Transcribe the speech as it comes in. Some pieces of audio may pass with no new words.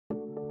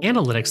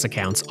Analytics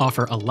accounts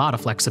offer a lot of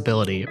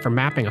flexibility for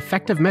mapping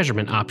effective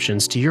measurement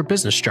options to your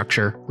business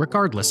structure,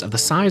 regardless of the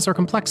size or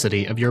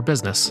complexity of your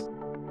business.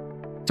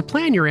 To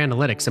plan your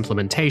analytics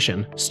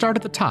implementation, start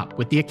at the top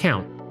with the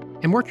account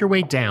and work your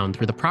way down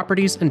through the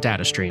properties and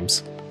data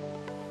streams.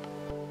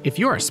 If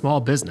you're a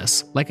small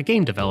business, like a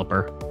game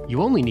developer,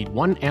 you only need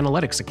one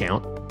analytics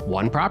account,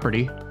 one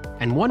property,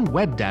 and one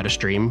web data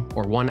stream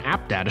or one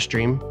app data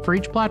stream for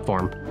each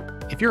platform.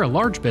 If you're a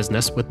large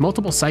business with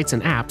multiple sites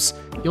and apps,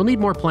 you'll need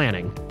more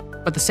planning,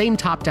 but the same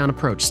top-down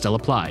approach still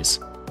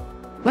applies.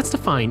 Let's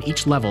define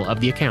each level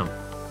of the account.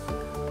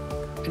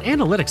 An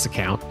analytics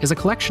account is a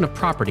collection of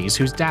properties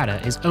whose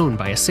data is owned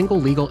by a single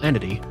legal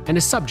entity and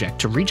is subject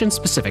to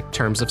region-specific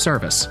terms of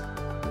service.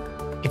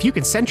 If you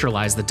can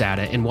centralize the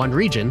data in one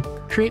region,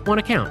 create one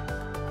account.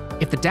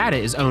 If the data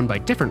is owned by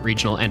different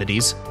regional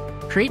entities,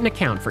 create an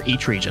account for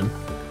each region.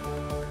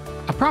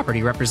 A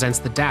property represents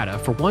the data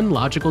for one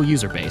logical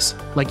user base,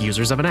 like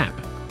users of an app.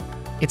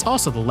 It's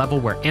also the level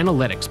where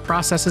analytics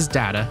processes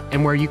data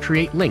and where you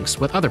create links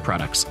with other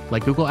products,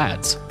 like Google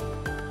Ads.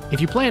 If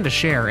you plan to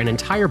share an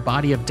entire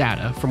body of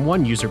data from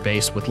one user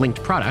base with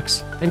linked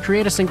products, then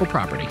create a single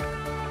property.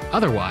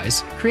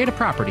 Otherwise, create a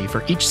property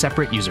for each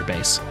separate user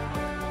base.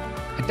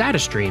 A data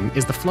stream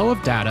is the flow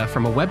of data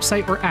from a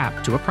website or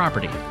app to a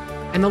property,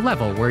 and the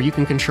level where you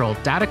can control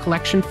data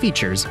collection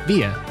features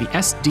via the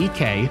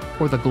SDK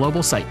or the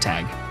global site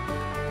tag.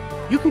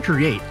 You can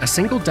create a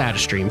single data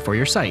stream for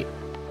your site,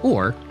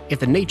 or if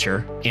the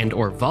nature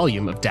and/or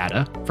volume of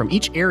data from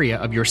each area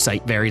of your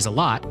site varies a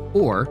lot,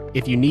 or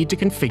if you need to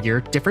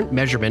configure different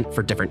measurement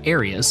for different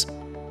areas,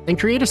 then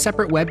create a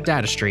separate web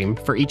data stream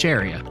for each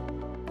area.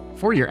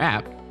 For your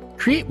app,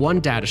 create one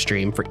data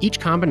stream for each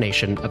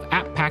combination of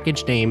app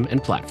package name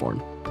and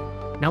platform.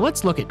 Now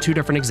let's look at two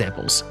different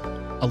examples: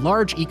 a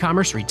large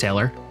e-commerce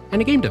retailer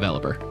and a game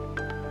developer.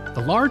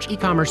 The large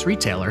e-commerce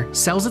retailer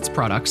sells its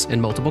products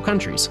in multiple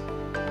countries.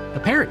 The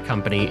parent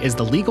company is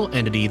the legal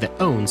entity that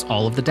owns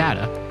all of the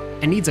data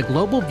and needs a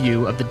global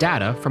view of the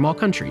data from all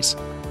countries.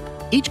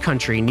 Each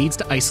country needs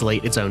to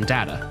isolate its own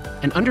data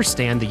and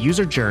understand the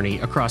user journey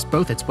across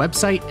both its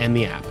website and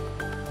the app.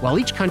 While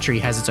each country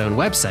has its own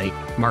website,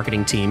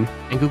 marketing team,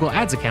 and Google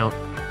Ads account,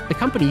 the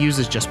company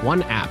uses just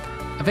one app,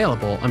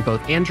 available on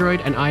both Android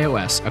and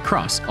iOS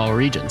across all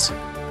regions.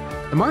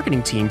 The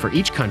marketing team for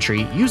each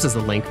country uses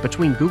the link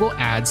between Google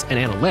Ads and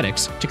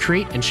Analytics to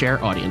create and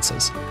share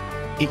audiences.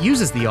 It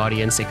uses the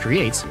audience it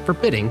creates for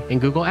bidding in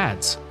Google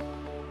Ads.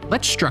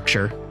 Let's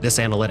structure this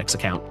analytics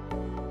account.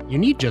 You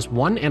need just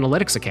one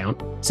analytics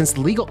account since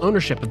the legal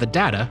ownership of the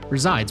data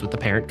resides with the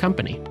parent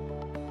company.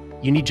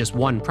 You need just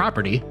one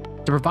property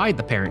to provide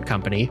the parent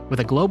company with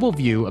a global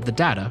view of the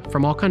data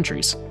from all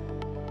countries.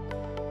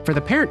 For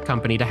the parent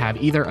company to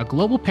have either a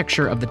global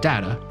picture of the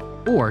data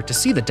or to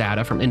see the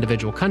data from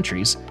individual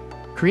countries,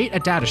 create a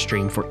data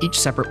stream for each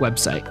separate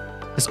website.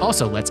 This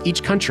also lets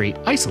each country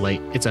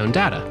isolate its own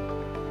data.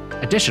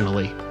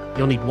 Additionally,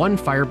 you'll need one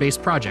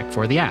Firebase project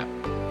for the app.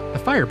 The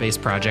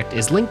Firebase project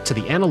is linked to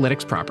the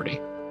Analytics property,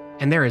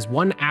 and there is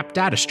one app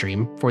data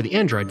stream for the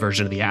Android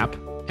version of the app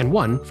and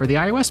one for the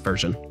iOS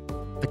version.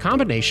 The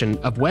combination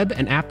of web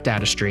and app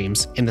data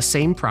streams in the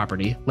same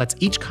property lets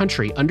each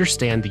country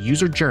understand the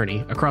user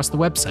journey across the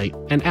website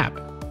and app.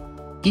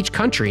 Each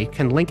country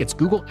can link its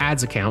Google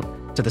Ads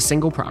account to the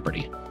single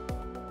property.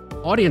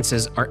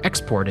 Audiences are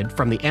exported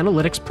from the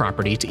Analytics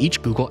property to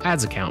each Google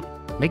Ads account,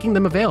 making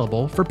them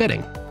available for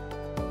bidding.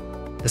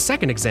 The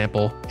second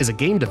example is a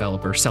game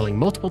developer selling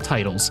multiple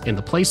titles in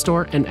the Play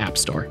Store and App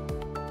Store.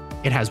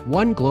 It has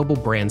one global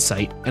brand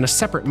site and a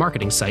separate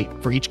marketing site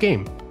for each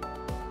game.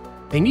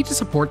 They need to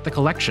support the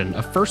collection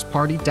of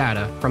first-party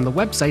data from the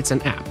websites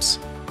and apps,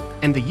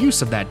 and the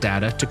use of that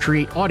data to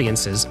create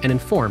audiences and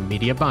inform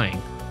media buying.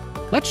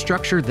 Let's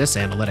structure this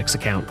analytics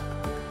account.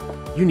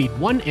 You need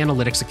one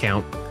analytics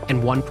account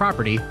and one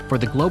property for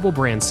the global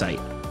brand site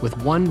with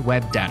one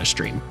web data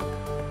stream.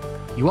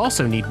 You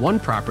also need one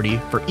property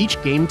for each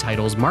game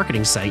title's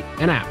marketing site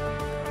and app.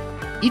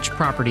 Each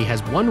property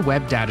has one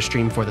web data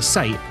stream for the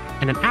site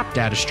and an app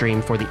data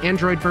stream for the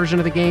Android version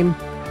of the game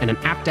and an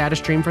app data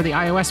stream for the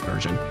iOS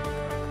version.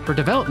 For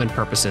development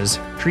purposes,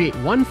 create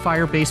one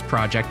Firebase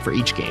project for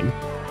each game,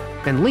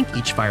 then link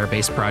each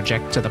Firebase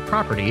project to the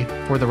property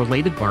for the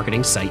related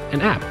marketing site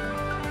and app.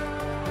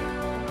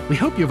 We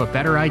hope you have a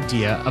better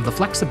idea of the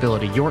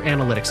flexibility your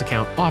analytics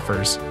account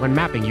offers when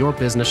mapping your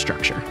business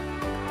structure.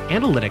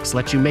 Analytics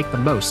lets you make the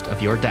most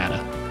of your data.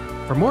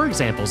 For more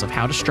examples of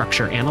how to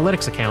structure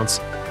analytics accounts,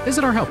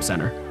 visit our Help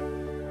Center